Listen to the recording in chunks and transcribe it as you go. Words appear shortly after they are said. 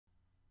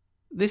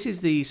This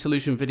is the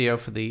solution video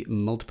for the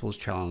multiples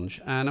challenge,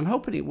 and I'm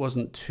hoping it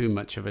wasn't too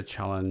much of a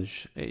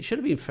challenge. It should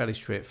have been fairly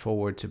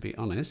straightforward, to be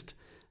honest.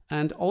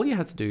 And all you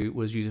had to do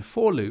was use a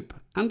for loop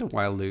and a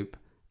while loop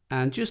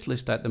and just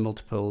list out the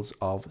multiples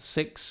of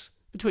 6,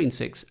 between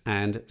 6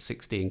 and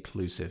 60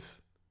 inclusive.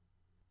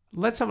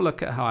 Let's have a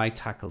look at how I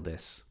tackled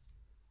this.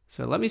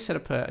 So let me set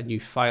up a new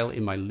file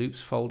in my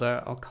loops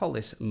folder. I'll call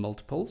this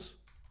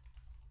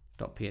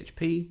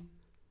multiples.php.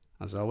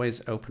 As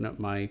always, open up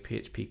my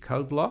PHP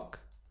code block.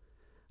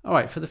 All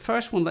right, for the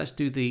first one, let's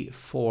do the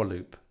for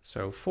loop.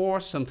 So for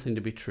something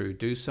to be true,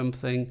 do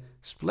something,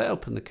 split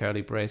open the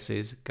curly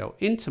braces, go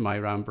into my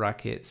round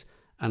brackets,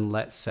 and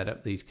let's set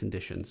up these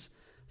conditions.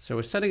 So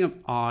we're setting up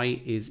I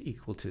is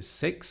equal to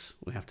 6.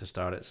 We have to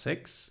start at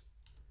 6.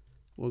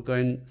 We're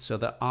going so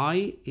that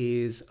I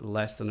is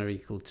less than or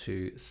equal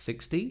to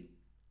 60.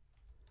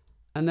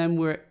 And then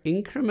we're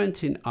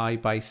incrementing I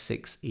by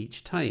 6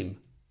 each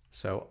time.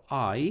 So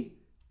I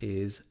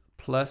is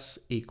plus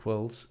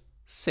equals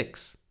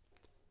 6.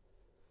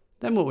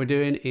 Then what we're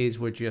doing is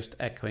we're just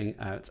echoing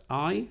out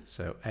I,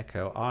 so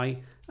echo I,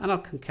 and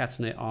I'll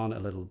concatenate on a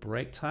little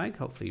break tag.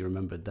 Hopefully you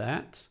remembered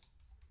that.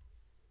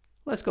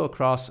 Let's go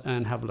across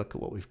and have a look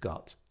at what we've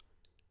got.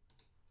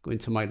 Go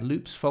into my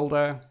loops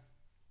folder,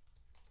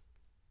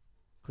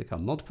 click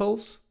on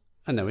multiples,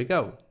 and there we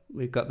go.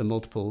 We've got the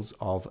multiples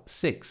of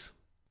 6.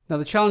 Now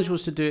the challenge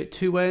was to do it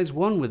two ways,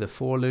 one with a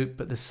for loop,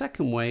 but the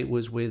second way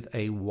was with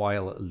a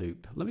while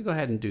loop. Let me go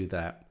ahead and do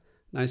that.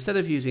 Now, instead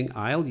of using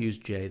I, I'll use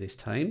j this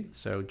time.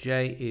 So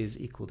j is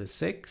equal to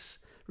 6.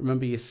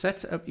 Remember, you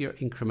set up your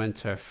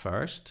incrementer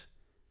first.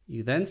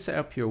 You then set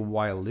up your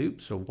while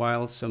loop. So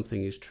while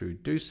something is true,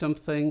 do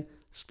something.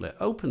 Split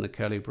open the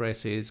curly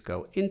braces,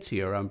 go into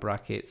your own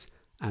brackets,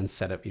 and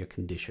set up your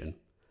condition.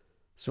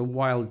 So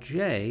while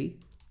j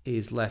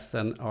is less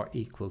than or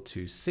equal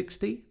to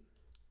 60,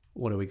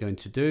 what are we going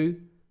to do?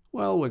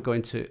 Well, we're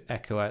going to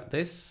echo out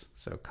this.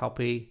 So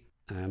copy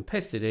and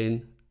paste it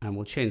in, and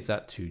we'll change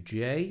that to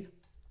j.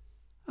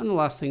 And the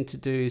last thing to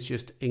do is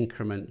just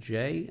increment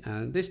j,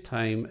 and this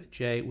time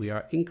j we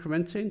are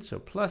incrementing, so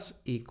plus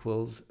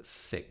equals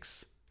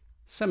 6.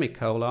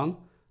 Semicolon,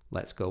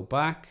 let's go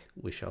back,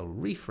 we shall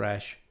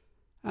refresh,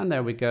 and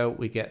there we go,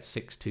 we get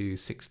 6 to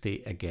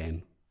 60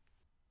 again.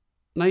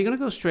 Now you're going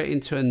to go straight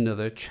into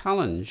another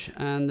challenge,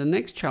 and the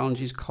next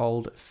challenge is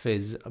called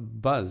Fizz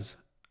Buzz.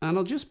 And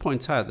I'll just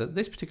point out that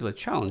this particular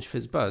challenge,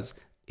 Fizz Buzz,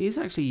 is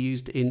actually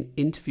used in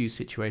interview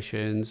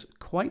situations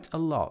quite a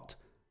lot.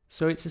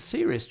 So it's a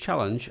serious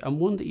challenge and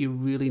one that you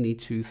really need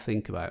to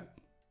think about.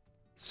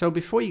 So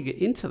before you get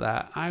into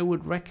that, I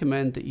would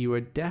recommend that you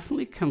are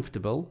definitely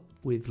comfortable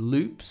with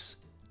loops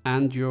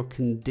and your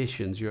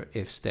conditions, your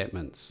if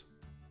statements.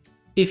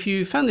 If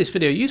you found this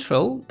video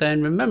useful,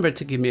 then remember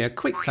to give me a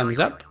quick thumbs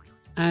up.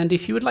 And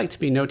if you would like to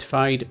be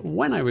notified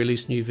when I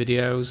release new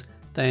videos,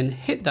 then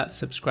hit that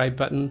subscribe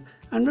button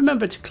and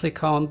remember to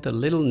click on the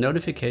little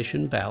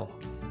notification bell.